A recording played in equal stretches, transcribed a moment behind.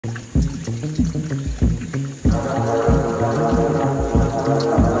Oh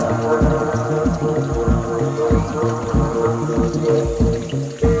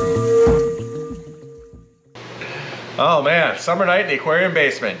man, summer night in the aquarium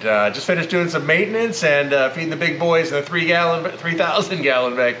basement. Just finished doing some maintenance and feeding the big boys in the 3,000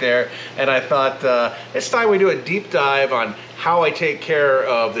 gallon back there. And I thought it's time we do a deep dive on how I take care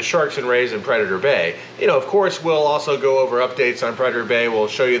of the sharks and rays in Predator Bay. You know, of course, we'll also go over updates on Predator Bay. We'll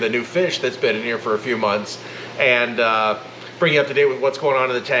show you the new fish that's been in here for a few months and bring you up to date with what's going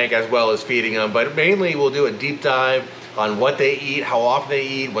on in the tank as well as feeding them. But mainly we'll do a deep dive on what they eat, how often they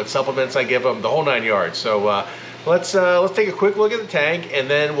eat, what supplements I give them, the whole 9 yards. So let's take a quick look at the tank, and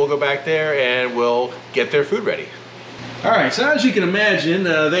then we'll go back there and we'll get their food ready. All right, so as you can imagine,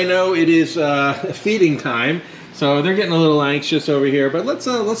 they know it is feeding time, so they're getting a little anxious over here. But let's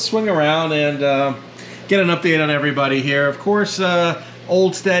swing around and get an update on everybody here. Of course,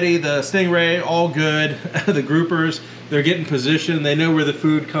 Old Steady, the Stingray, all good. The groupers, they're getting positioned. They know where the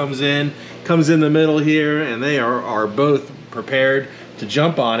food comes in the middle here, and they are both prepared to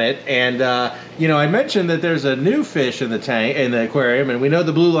jump on it. And you know, I mentioned that there's a new fish in the tank, in the aquarium, and we know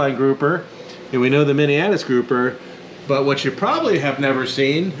the blue line grouper and we know the Minneatis grouper. But what you probably have never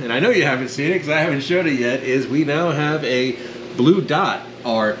seen, and I know you haven't seen it because I haven't showed it yet, is we now have a blue dot,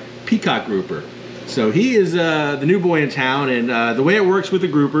 or peacock grouper. So he is the new boy in town, and the way it works with the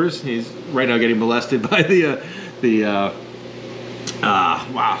groupers, he's right now getting molested by the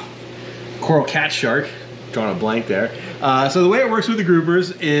wow, coral cat shark. Drawing a blank there. So the way it works with the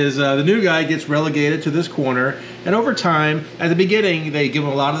groupers is the new guy gets relegated to this corner, and over time, at the beginning, they give him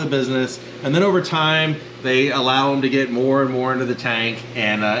a lot of the business, and then over time, they allow him to get more and more into the tank,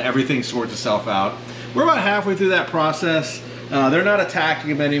 and everything sorts itself out. We're about halfway through that process. They're not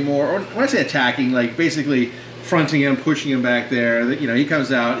attacking him anymore, or when I say attacking, like basically fronting him, pushing him back there. You know, he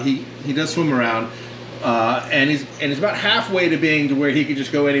comes out, he does swim around, and he's about halfway to being to where he could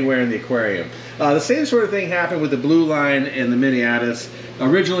just go anywhere in the aquarium. The same sort of thing happened with the blue line and the Minneatis.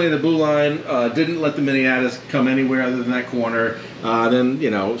 Originally, the blue line didn't let the Minneatis come anywhere other than that corner. Then, you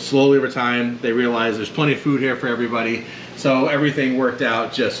know, slowly over time, they realized there's plenty of food here for everybody, so everything worked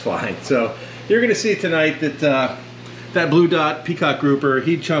out just fine. So you're going to see tonight that that blue dot peacock grouper,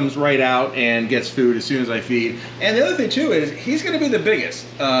 he chums right out and gets food as soon as I feed. And the other thing too is he's going to be the biggest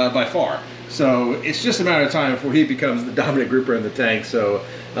by far. So it's just a matter of time before he becomes the dominant grouper in the tank. So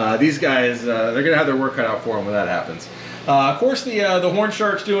these guys, they're going to have their work cut out for them when that happens. Of course, the horn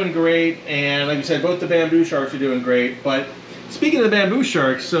shark's doing great, and like you said, both the bamboo sharks are doing great. But speaking of the bamboo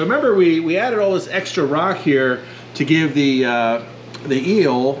sharks, so remember we added all this extra rock here to give the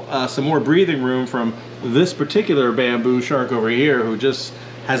eel some more breathing room from this particular bamboo shark over here, who just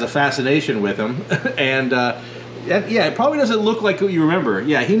has a fascination with him. And yeah, it probably doesn't look like what you remember.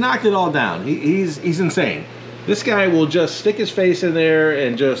 Yeah, he knocked it all down. He's insane. This guy will just stick his face in there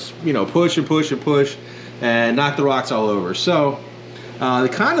and just, you know, push and push and push and knock the rocks all over. So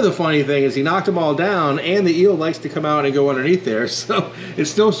the funny thing is he knocked them all down, and the eel likes to come out and go underneath there. So it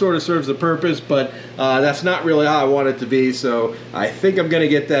still sort of serves the purpose, but that's not really how I want it to be. So I think I'm going to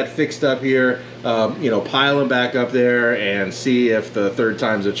get that fixed up here, you know, pile them back up there and see if the third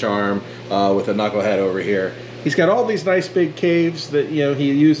time's a charm with a knucklehead over here. He's got all these nice big caves that, you know,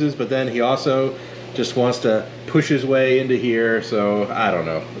 he uses, but then he also just wants to push his way into here. So I don't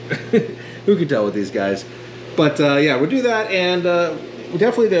know. Who can tell with these guys? But yeah, we'll do that, and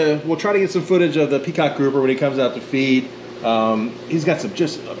we'll try to get some footage of the peacock grouper when he comes out to feed. He's got some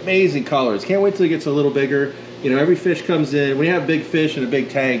just amazing colors. Can't wait till he gets a little bigger. You know, every fish comes in. When you have big fish in a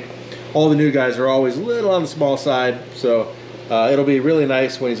big tank, all the new guys are always a little on the small side. So it'll be really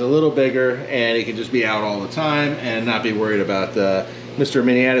nice when he's a little bigger and he can just be out all the time and not be worried about Mr.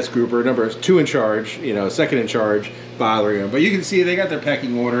 Minneatis grouper, number 2 in charge, you know, 2nd in charge, bothering him. But you can see they got their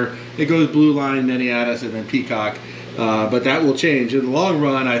pecking order. It goes blue line, Minneatis, and then peacock. But that will change. In the long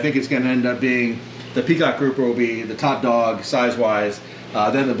run, I think it's going to end up being the peacock grouper will be the top dog size-wise,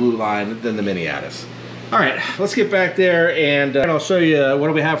 then the blue line, then the Minneatis. All right, let's get back there, and I'll show you what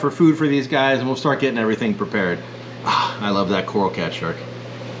do we have for food for these guys, and we'll start getting everything prepared. I love that coral cat shark.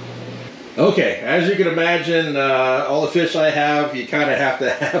 Okay, as you can imagine, all the fish I have, you kind of have to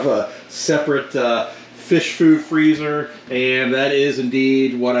have a separate fish food freezer, and that is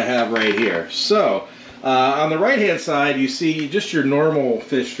indeed what I have right here. So, on the right-hand side, you see just your normal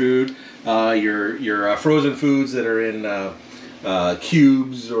fish food, your frozen foods that are in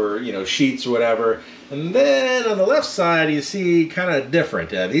cubes or, you know, sheets or whatever. And then on the left side, you see kind of different.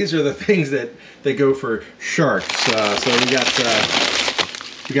 These are the things that go for sharks. So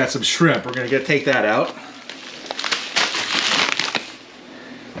you got some shrimp. We're gonna take that out.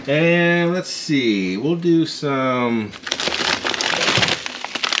 And let's see, we'll do some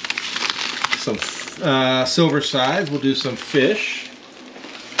silver sides. We'll do some fish.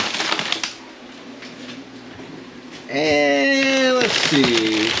 And let's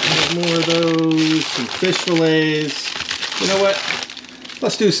see, more of those, some fish fillets. You know what?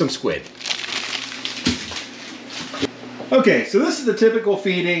 Let's do some squid. Okay, so this is the typical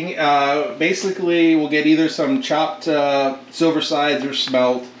feeding. Basically, we'll get either some chopped silver sides or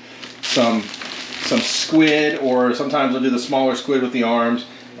smelt, some squid, or sometimes we'll do the smaller squid with the arms,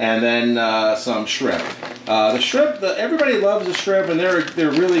 and then some shrimp. The shrimp, everybody loves the shrimp, and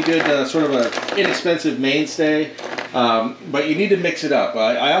they're really good, sort of an inexpensive mainstay. But you need to mix it up.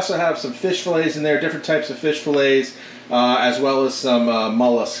 I also have some fish fillets in there, different types of fish fillets, as well as some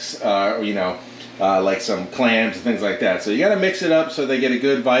mollusks, like some clams and things like that. So you got to mix it up so they get a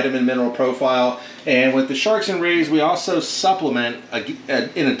good vitamin mineral profile. And with the sharks and rays, we also supplement,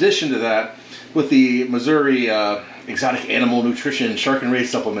 in addition to that, with the Missouri Exotic Animal Nutrition Shark and Ray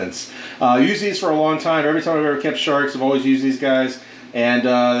supplements. Used these for a long time. Every time I've ever kept sharks, I've always used these guys, and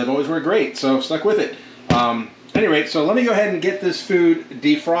they've always worked great, so stuck with it. Anyway, so let me go ahead and get this food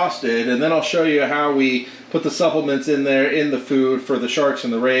defrosted, and then I'll show you how we put the supplements in there in the food for the sharks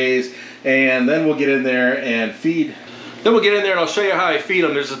and the rays, and then we'll get in there and feed. Then we'll get in there and I'll show you how I feed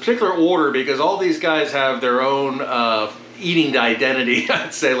them. There's a particular order because all these guys have their own eating identity,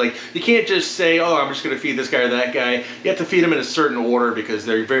 I'd say. Like, you can't just say, oh, I'm just going to feed this guy or that guy. You have to feed them in a certain order because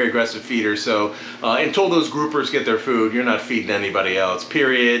they're very aggressive feeders. So until those groupers get their food, you're not feeding anybody else,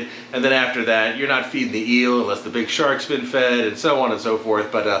 period. And then after that, you're not feeding the eel unless the big shark's been fed, and so on and so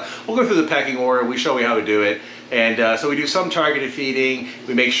forth. But we'll go through the pecking order. We show you how we do it. And so we do some targeted feeding.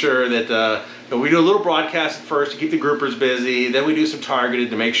 We make sure that we do a little broadcast first to keep the groupers busy. Then we do some targeted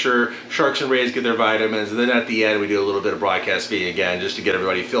to make sure sharks and rays get their vitamins. And then at the end, we do a little bit of broadcast feeding again just to get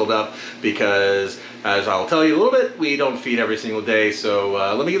everybody filled up. Because, as I'll tell you a little bit, we don't feed every single day. So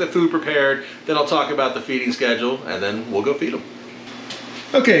let me get the food prepared. Then I'll talk about the feeding schedule, and then we'll go feed them.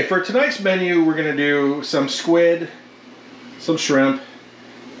 Okay, for tonight's menu, we're going to do some squid, some shrimp,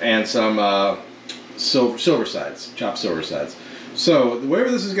 and some silver sides, chopped silver sides. So the way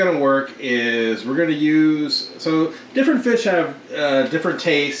this is going to work is we're going to use, so different fish have different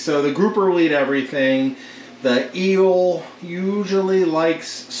tastes. So the grouper will eat everything. The eel usually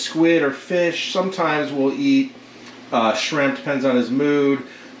likes squid or fish. Sometimes we'll eat shrimp, depends on his mood.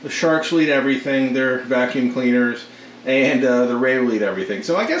 The sharks will eat everything. They're vacuum cleaners. And the ray will eat everything.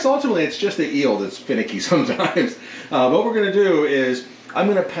 So I guess ultimately it's just the eel that's finicky sometimes. What we're going to do is I'm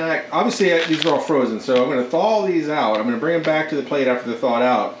going to pack, obviously these are all frozen, so I'm going to thaw these out. I'm going to bring them back to the plate after they're thawed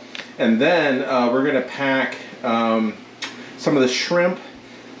out. And then we're going to pack some of the shrimp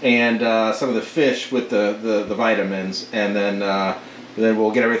and some of the fish with the vitamins. And then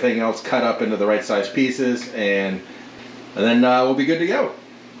we'll get everything else cut up into the right size pieces, and then we'll be good to go.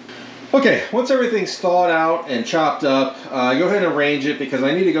 Okay, once everything's thawed out and chopped up, go ahead and arrange it because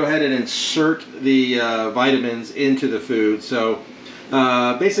I need to go ahead and insert the vitamins into the food. So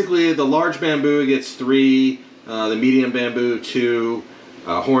basically the large bamboo gets 3, the medium bamboo 2,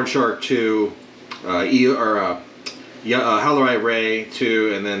 horn shark 2, halorite ray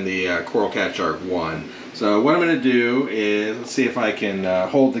 2, and then the coral cat shark 1. So what I'm going to do is, let's see if I can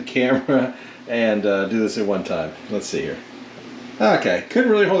hold the camera and do this at one time. Let's see here. Okay,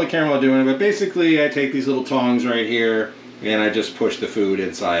 couldn't really hold the camera while doing it, but basically I take these little tongs right here and I just push the food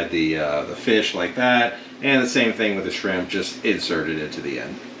inside the fish like that, and the same thing with the shrimp, just insert it into the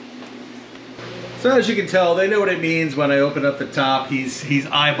end. So as you can tell, they know what it means when I open up the top. He's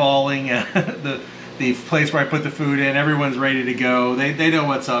eyeballing the place where I put the food in. Everyone's ready to go. They know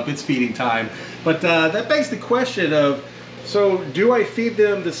what's up. It's feeding time. But that begs the question of, so do I feed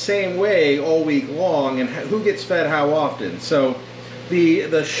them the same way all week long, and who gets fed how often? So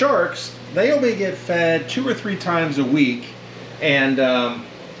the sharks, they only get fed 2 or 3 times a week, and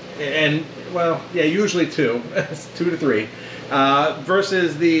well, yeah, usually 2, 2 to 3,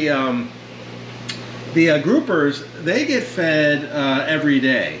 versus the groupers, they get fed every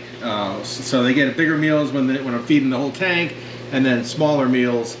day. So they get bigger meals when I'm feeding the whole tank, and then smaller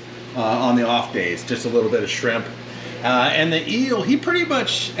meals on the off days, just a little bit of shrimp. And the eel, he pretty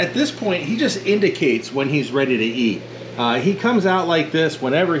much, at this point, he just indicates when he's ready to eat. He comes out like this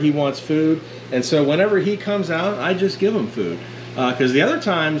whenever he wants food, and so whenever he comes out, I just give him food. Because the other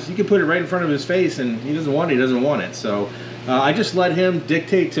times, you can put it right in front of his face, and he doesn't want it, So I just let him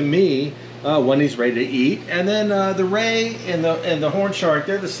dictate to me when he's ready to eat. And then the ray and the horn shark,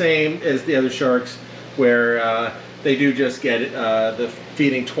 they're the same as the other sharks, where they do just get the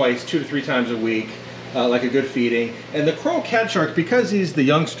feeding twice, 2 to 3 times a week. like a good feeding. And the coral cat shark, because he's the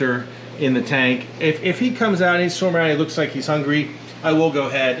youngster in the tank, if he comes out and he's swimming around, he looks like he's hungry, I will go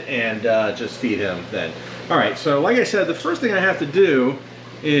ahead and just feed him then. All right, so like I said, the first thing I have to do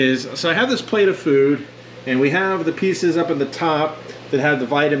is, so I have this plate of food, and we have the pieces up at the top that have the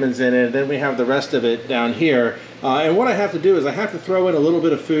vitamins in it, and then we have the rest of it down here. And what I have to do is I have to throw in a little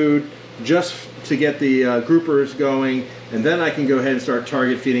bit of food just to get the groupers going, and then I can go ahead and start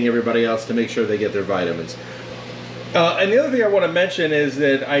target feeding everybody else to make sure they get their vitamins. And the other thing I want to mention is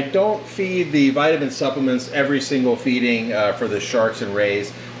that I don't feed the vitamin supplements every single feeding for the sharks and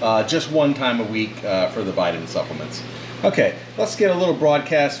rays, just one time a week for the vitamin supplements. Okay, let's get a little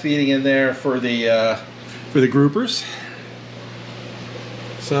broadcast feeding in there for the groupers.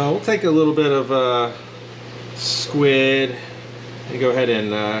 So we'll take a little bit of squid and go ahead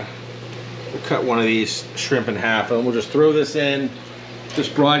and we'll cut one of these shrimp in half, and we'll just throw this in,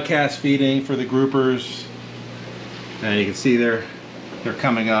 just broadcast feeding for the groupers. And you can see they're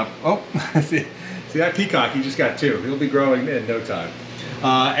coming up. Oh, see that peacock, he just got two. He'll be growing in no time.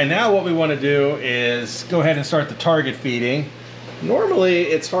 And now what we want to do is go ahead and start the target feeding. Normally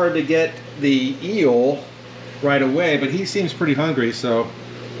it's hard to get the eel right away, but he seems pretty hungry, so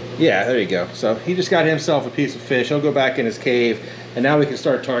yeah, there you go. So he just got himself a piece of fish. He'll go back in his cave, and now we can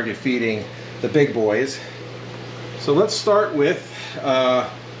start target feeding the big boys. So let's start with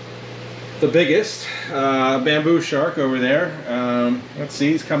the biggest bamboo shark over there. Let's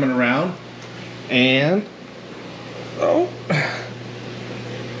see, he's coming around, and oh,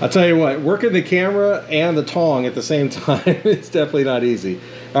 I'll tell you what, working the camera and the tong at the same time is definitely not easy.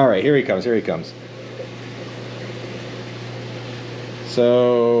 All right, here he comes, here he comes.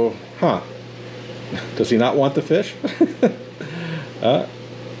 So, does he not want the fish?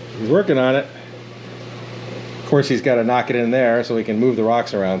 He's working on it. Of course, he's got to knock it in there so we can move the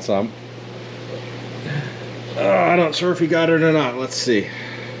rocks around some. I'm not sure if he got it or not. Let's see.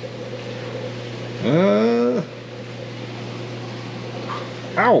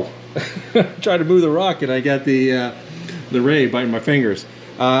 Ow! Tried to move the rock and I got the ray biting my fingers.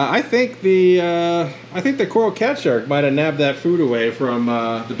 I think the coral cat shark might have nabbed that food away from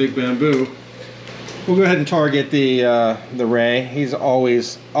the big bamboo. We'll go ahead and target the ray. He's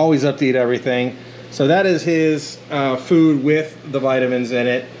always up to eat everything. So that is his food with the vitamins in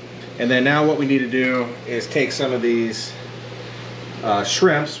it. And then now what we need to do is take some of these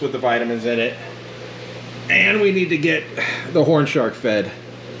shrimps with the vitamins in it, and we need to get the horn shark fed.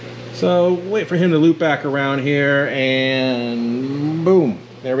 So wait for him to loop back around here, and boom,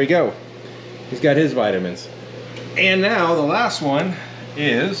 there we go. He's got his vitamins. And now the last one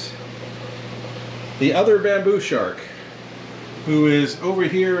is the other bamboo shark, who is over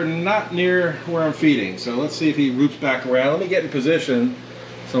here and not near where I'm feeding. So let's see if he loops back around. Let me get in position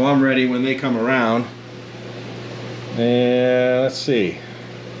so I'm ready when they come around. And let's see.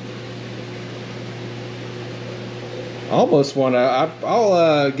 Almost want to.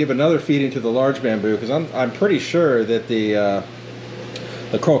 I'll give another feeding to the large bamboo, because I'm pretty sure that the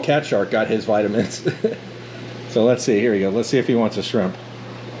coral cat shark got his vitamins. So let's see. Here we go. Let's see if he wants a shrimp.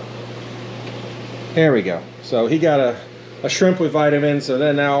 There we go. So he got a shrimp with vitamins. So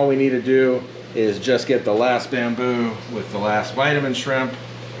then now all we need to do is just get the last bamboo with the last vitamin shrimp,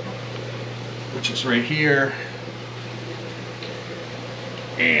 which is right here.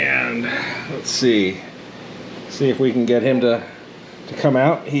 And let's see if we can get him to come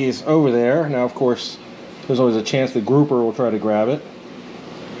out. He's over there. Now, of course, there's always a chance the grouper will try to grab it.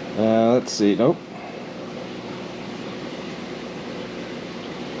 Let's see. Nope.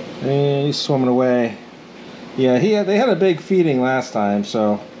 And he's swimming away. Yeah, they had a big feeding last time,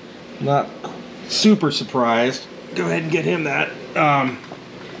 so not super surprised. Go ahead and get him that.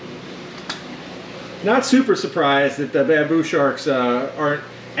 Not super surprised that the bamboo sharks aren't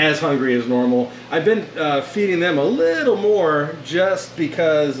as hungry as normal. I've been feeding them a little more just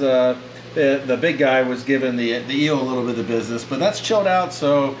because the big guy was giving the eel a little bit of business, but that's chilled out,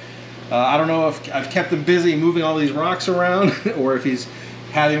 so I don't know if I've kept him busy moving all these rocks around or if he's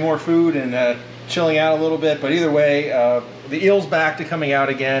having more food and chilling out a little bit. But either way, the eel's back to coming out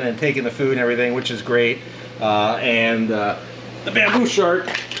again and taking the food and everything, which is great. And the bamboo shark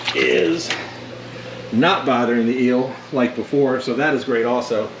is not bothering the eel like before, so that is great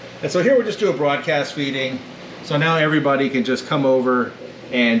also. And so here we'll just do a broadcast feeding, so now everybody can just come over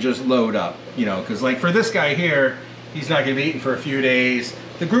and just load up, you know, because like for this guy here, he's not going to be eating for a few days.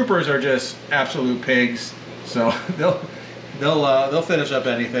 The groupers are just absolute pigs, so they'll finish up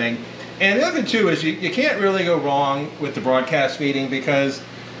anything. And the other thing too is you can't really go wrong with the broadcast feeding, because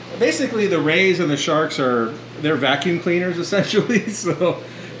basically the rays and the sharks they're vacuum cleaners essentially. So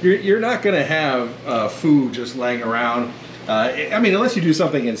you're not going to have food just laying around. I mean, unless you do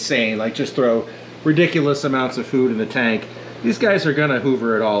something insane, like just throw ridiculous amounts of food in the tank. These guys are going to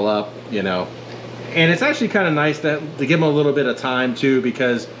hoover it all up, you know. And it's actually kind of nice to give them a little bit of time too,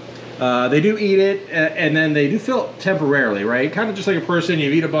 because they do eat it, and then they do fill it temporarily, right? Kind of just like a person,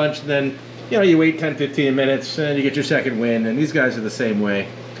 you eat a bunch, then you know, you wait 10-15 minutes and you get your second win, and these guys are the same way.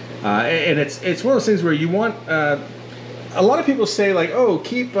 And it's one of those things where you want, a lot of people say like, oh,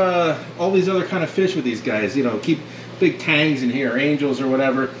 keep all these other kind of fish with these guys, you know, keep big tangs in here, angels or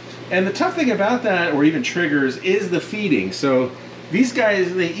whatever. And the tough thing about that, or even triggers, is the feeding. So these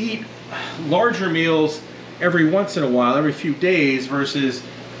guys, they eat larger meals every once in a while, every few days, versus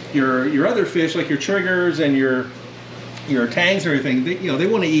your other fish like your triggers and your tangs and everything. You know, they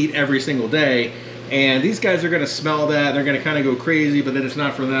want to eat every single day, and these guys are going to smell that. They're going to kind of go crazy, but then it's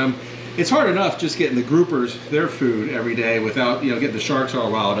not for them. It's hard enough just getting the groupers their food every day without, you know, getting the sharks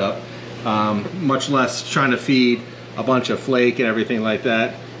all riled up, much less trying to feed a bunch of flake and everything like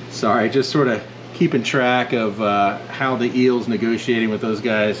that. Sorry, just sort of keeping track of how the eel's negotiating with those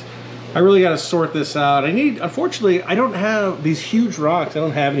guys. I really got to sort this out. Unfortunately, I don't have these huge rocks. I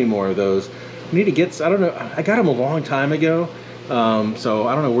don't have any more of those. I need to get, I don't know, I got them a long time ago, so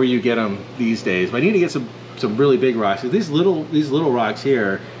I don't know where you get them these days, but I need to get some really big rocks. These little rocks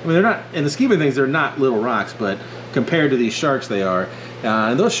here, I mean, they're not, in the scheme of things, they're not little rocks, but compared to these sharks, they are.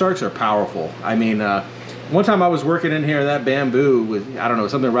 And those sharks are powerful. I mean, one time I was working in here, that bamboo was, I don't know,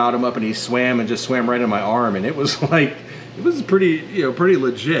 something riled him up, and he swam and just swam right in my arm, and it was like, it was pretty, you know, pretty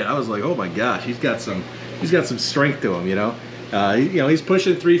legit. I was like, oh my gosh, he's got some strength to him, you know. You know, he's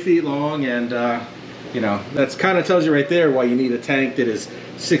pushing 3 feet long, and you know, that's kind of tells you right there why you need a tank that is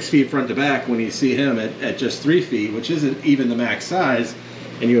 6 feet front to back when you see him at just 3 feet, which isn't even the max size.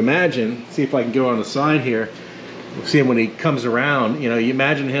 And you imagine, see if I can go on the side here, see him when he comes around, you know, you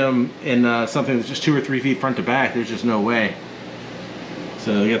imagine him in something that's just 2 or 3 feet front to back. There's just no way.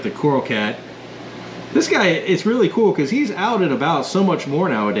 So you got the coral cat. This guy, it's really cool because he's out and about so much more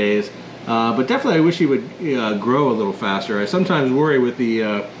nowadays. But definitely I wish he would grow a little faster. I sometimes worry with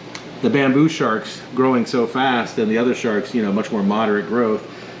the bamboo sharks growing so fast, and the other sharks, you know, much more moderate growth.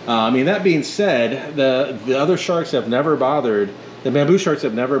 I mean, that being said, the other sharks have never bothered, the bamboo sharks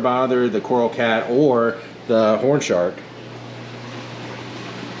have never bothered the coral cat or the horn shark.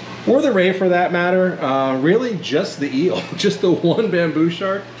 Or the ray for that matter. Really just the eel. Just the one bamboo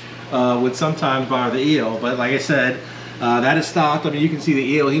shark would sometimes bother the eel. But like I said, that is stopped. I mean, you can see the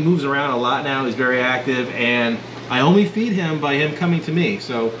eel. He moves around a lot now. He's very active, and I only feed him by him coming to me.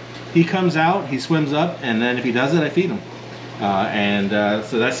 So he comes out, he swims up, and then if he does it, I feed him.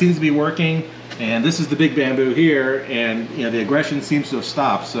 So that seems to be working. And this is the big bamboo here, and you know, the aggression seems to have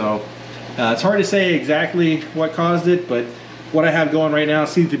stopped. So it's hard to say exactly what caused it, but what I have going right now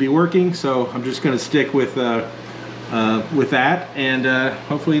seems to be working. So I'm just going to stick with that, and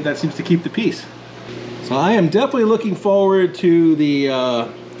hopefully that seems to keep the peace. So I am definitely looking forward to the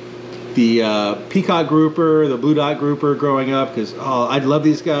peacock grouper, the blue dot grouper growing up, because I love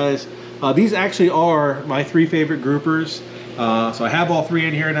these guys. These actually are my 3 favorite groupers. So I have all 3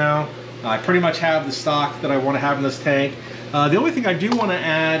 in here now. I pretty much have the stock that I want to have in this tank. The only thing I do want to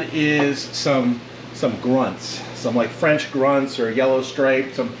add is some grunts, some like French grunts or yellow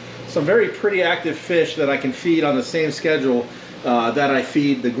stripe, some very pretty active fish that I can feed on the same schedule that I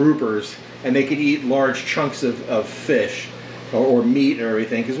feed the groupers, and they could eat large chunks of fish or meat and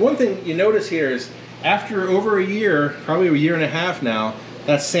everything. Because one thing you notice here is after over a year, probably a year and a half now,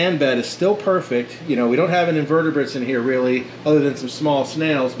 that sand bed is still perfect. You know, we don't have any invertebrates in here really, other than some small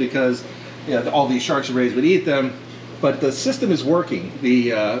snails, because you know, all these sharks and rays would eat them. But the system is working.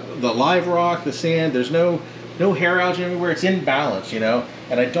 The live rock, the sand, there's no hair algae everywhere. It's in balance, you know.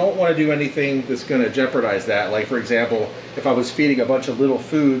 And I don't want to do anything that's going to jeopardize that. Like for example, if I was feeding a bunch of little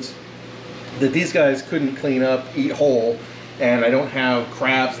foods that these guys couldn't clean up, eat whole, and I don't have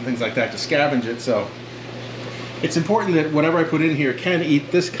crabs and things like that to scavenge it. So it's important that whatever I put in here can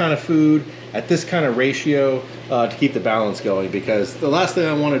eat this kind of food at this kind of ratio to keep the balance going, because the last thing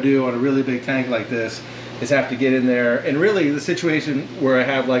I want to do on a really big tank like this is have to get in there. And really the situation where I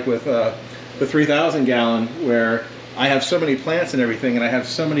have like with the 3,000 gallon, where I have so many plants and everything, and I have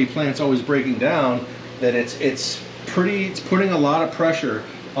so many plants always breaking down, that it's putting a lot of pressure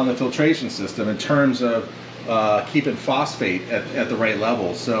on the filtration system in terms of keeping phosphate at the right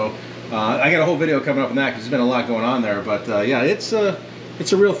level. So I got a whole video coming up on that because there's been a lot going on there. But yeah, it's a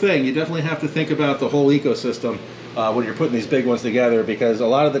real thing. You definitely have to think about the whole ecosystem when you're putting these big ones together, because a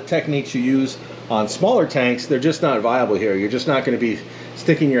lot of the techniques you use on smaller tanks, they're just not viable here. You're just not going to be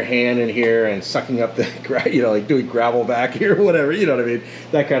sticking your hand in here and sucking up the, you know, like doing gravel back here or whatever, you know what I mean?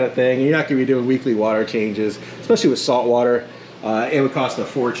 That kind of thing. You're not going to be doing weekly water changes, especially with salt water. It would cost a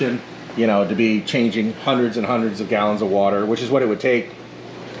fortune, you know, to be changing hundreds and hundreds of gallons of water, which is what it would take.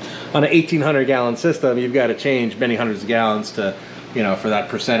 On an 1,800 gallon system, you've got to change many hundreds of gallons to, you know, for that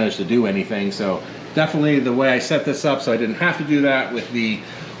percentage to do anything. So definitely the way I set this up, so I didn't have to do that with the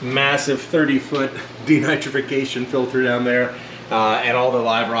massive 30-foot denitrification filter down there, and all the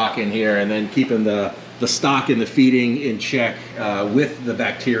live rock in here, and then keeping the stock and the feeding in check with the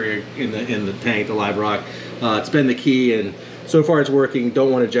bacteria in the tank, the live rock. It's been the key, and so far it's working.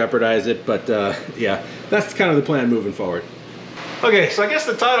 Don't want to jeopardize it, but yeah, that's kind of the plan moving forward. Okay, so I guess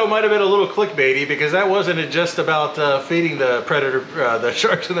the title might have been a little clickbaity, because that wasn't just about feeding the predator, the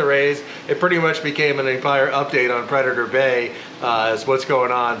sharks and the rays. It pretty much became an entire update on Predator Bay as what's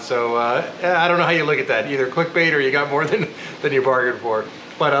going on. So I don't know how you look at that. Either clickbait or you got more than you bargained for.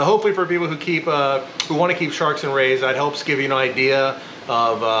 But hopefully for people who keep, who want to keep sharks and rays, that helps give you an idea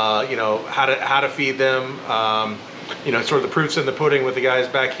of you know, how to feed them. You know, sort of the proof's in the pudding with the guys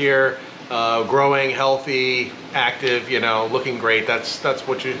back here. Growing, healthy, active, you know, looking great. That's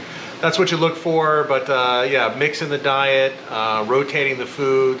what you look for. But yeah, mixing the diet, rotating the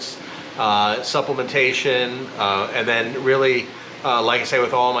foods, supplementation, and then really, like I say,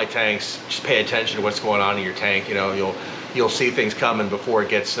 with all my tanks, just pay attention to what's going on in your tank. You know, you'll see things coming before it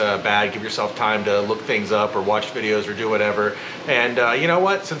gets bad. Give yourself time to look things up or watch videos or do whatever. And you know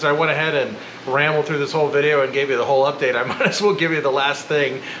what? Since I went ahead and rambled through this whole video and gave you the whole update, I might as well give you the last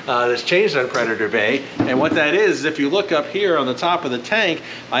thing that's changed on Predator Bay. And what that is, if you look up here on the top of the tank,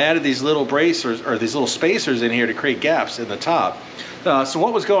 I added these little bracers, or these little spacers in here to create gaps in the top. So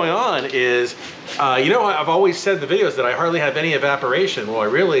what was going on is, you know, I've always said in the videos that I hardly have any evaporation. Well, I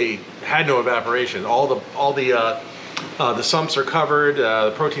really had no evaporation. All the sumps are covered,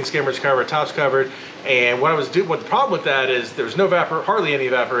 the protein skimmer's covered, top's covered. And what the problem with that is there's no hardly any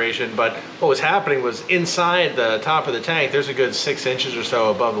evaporation, but what was happening was inside the top of the tank, there's a good 6 inches or so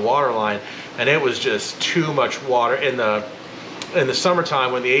above the water line, and it was just too much water. In the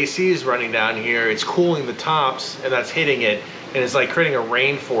summertime, when the AC is running down here, it's cooling the tops, and that's hitting it, and it's like creating a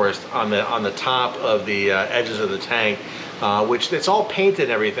rainforest on the top of the edges of the tank, which it's all painted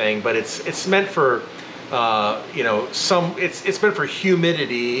and everything, but it's meant for you know, it's meant for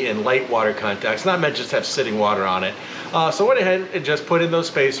humidity and light water contact. It's not meant just to have sitting water on it. So I went ahead and just put in those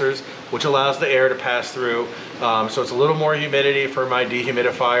spacers, which allows the air to pass through. So it's a little more humidity for my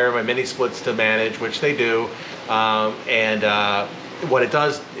dehumidifier, my mini splits to manage, which they do. What it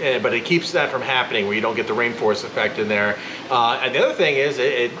does, but it keeps that from happening where you don't get the rainforest effect in there. And the other thing is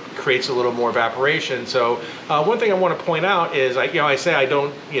it creates a little more evaporation. So one thing I want to point out is, I say I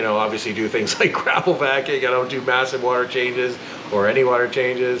don't, you know, obviously do things like gravel vacuuming. I don't do massive water changes or any water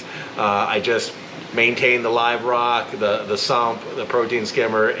changes. I just maintain the live rock, the sump, the protein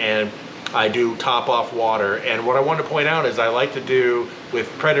skimmer, and I do top off water. And what I want to point out is I like to do with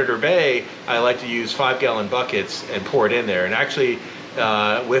Predator Bay, I like to use 5-gallon buckets and pour it in there. And actually,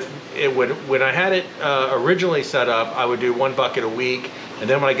 when I had it originally set up, I would do 1 bucket a week. And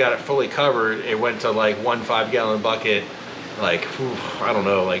then when I got it fully covered, it went to like 1 5-gallon bucket, like, I don't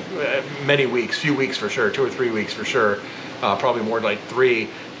know, like many weeks, few weeks for sure, 2 or 3 weeks for sure, probably more like 3.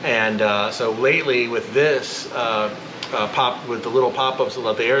 And so lately with this, with the little pop-ups to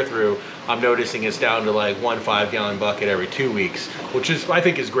let the air through, I'm noticing it's down to like 1 5-gallon bucket every 2 weeks, which is, I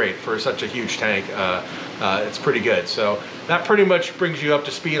think, is great for such a huge tank. It's pretty good. So that pretty much brings you up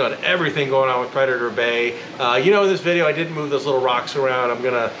to speed on everything going on with Predator Bay. You know, in this video, I didn't move those little rocks around.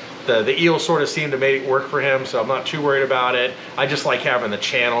 The eel sort of seemed to make it work for him, so I'm not too worried about it. I just like having the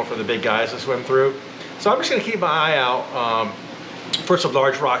channel for the big guys to swim through. So I'm just gonna keep my eye out for some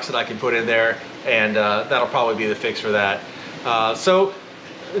large rocks that I can put in there, and that'll probably be the fix for that. So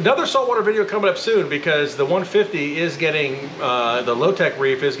another saltwater video coming up soon, because the 150 is getting, the low-tech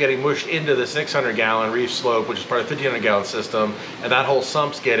reef is getting mushed into the 600-gallon reef slope, which is part of the 1,500-gallon system, and that whole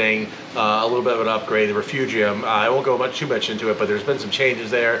sump's getting a little bit of an upgrade, the refugium. I won't go too much into it, but there's been some changes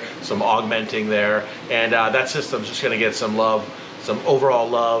there, some augmenting there, and that system's just going to get some love, some overall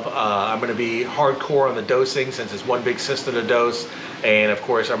love. I'm going to be hardcore on the dosing, since it's one big system to dose. And of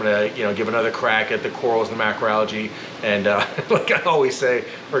course, I'm going to, you know, give another crack at the corals and the macroalgae. And like I always say,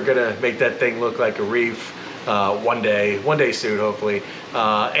 we're going to make that thing look like a reef one day soon, hopefully.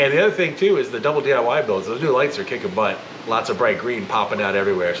 And the other thing too is the double DIY builds. Those new lights are kicking butt. Lots of bright green popping out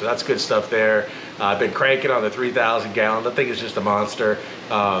everywhere. So that's good stuff there. I've been cranking on the 3,000 gallon. That thing is just a monster.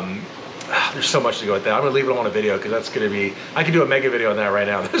 There's so much to go with that. I'm gonna leave it on a video, because that's gonna be, I can do a mega video on that right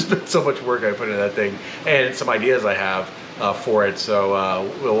now. There's been so much work I put into that thing, and some ideas I have. for it. So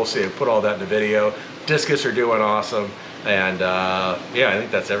we'll see. Put all that in the video. Discus are doing awesome. And yeah, I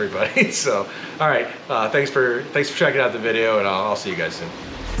think that's everybody. So, all right, thanks for checking out the video, and I'll see you guys soon.